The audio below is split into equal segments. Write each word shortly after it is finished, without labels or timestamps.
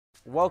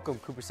Welcome,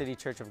 Cooper City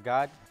Church of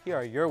God. Here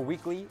are your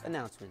weekly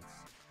announcements.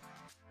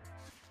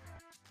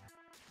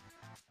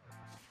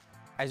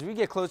 As we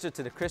get closer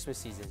to the Christmas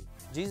season,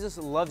 Jesus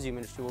Loves You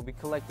Ministry will be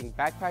collecting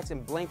backpacks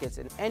and blankets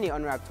and any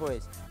unwrapped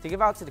toys to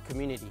give out to the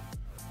community.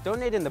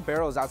 Donate in the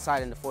barrels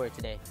outside in the foyer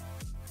today.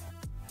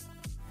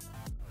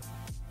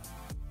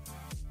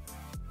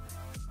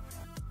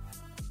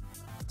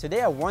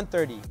 Today at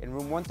 1:30 in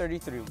room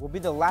 133 will be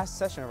the last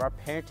session of our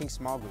parenting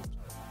small group.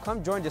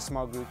 Come join the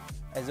small group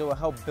as it will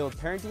help build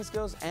parenting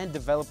skills and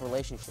develop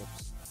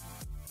relationships.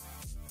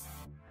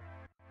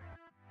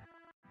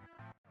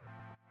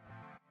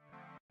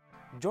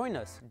 Join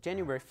us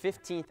January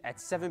 15th at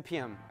 7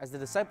 p.m. as the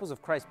Disciples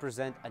of Christ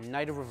present a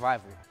night of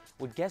revival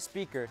with guest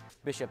speaker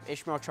Bishop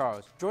Ishmael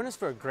Charles. Join us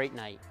for a great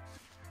night.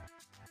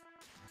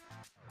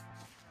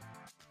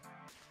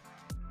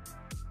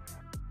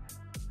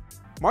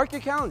 Mark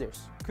your calendars.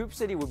 Cooper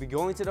City will be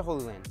going to the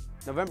Holy Land,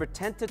 November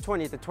 10th to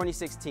 20th of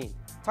 2016.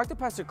 Talk to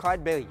Pastor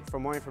Clyde Bailey for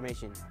more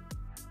information.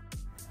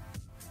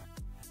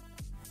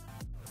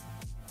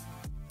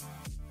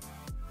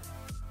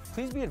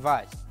 Please be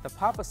advised, the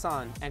Papa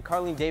San and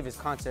Carlene Davis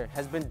concert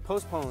has been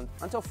postponed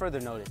until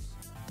further notice.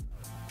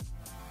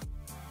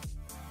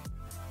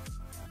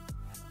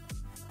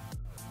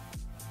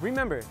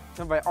 Remember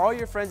to invite all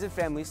your friends and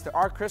families to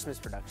our Christmas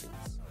productions.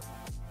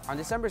 On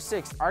December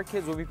 6th, our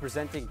kids will be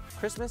presenting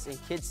Christmas in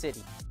Kid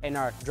City, and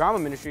our drama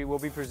ministry will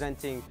be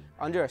presenting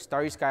Under a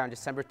Starry Sky on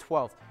December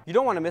 12th. You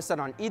don't want to miss out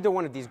on either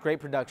one of these great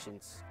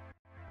productions.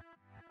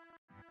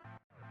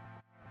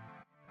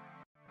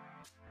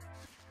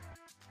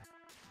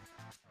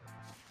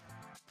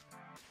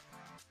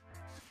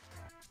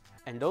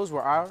 And those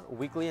were our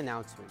weekly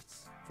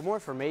announcements. For more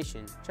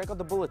information, check out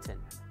the bulletin.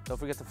 Don't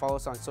forget to follow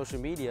us on social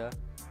media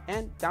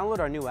and download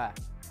our new app.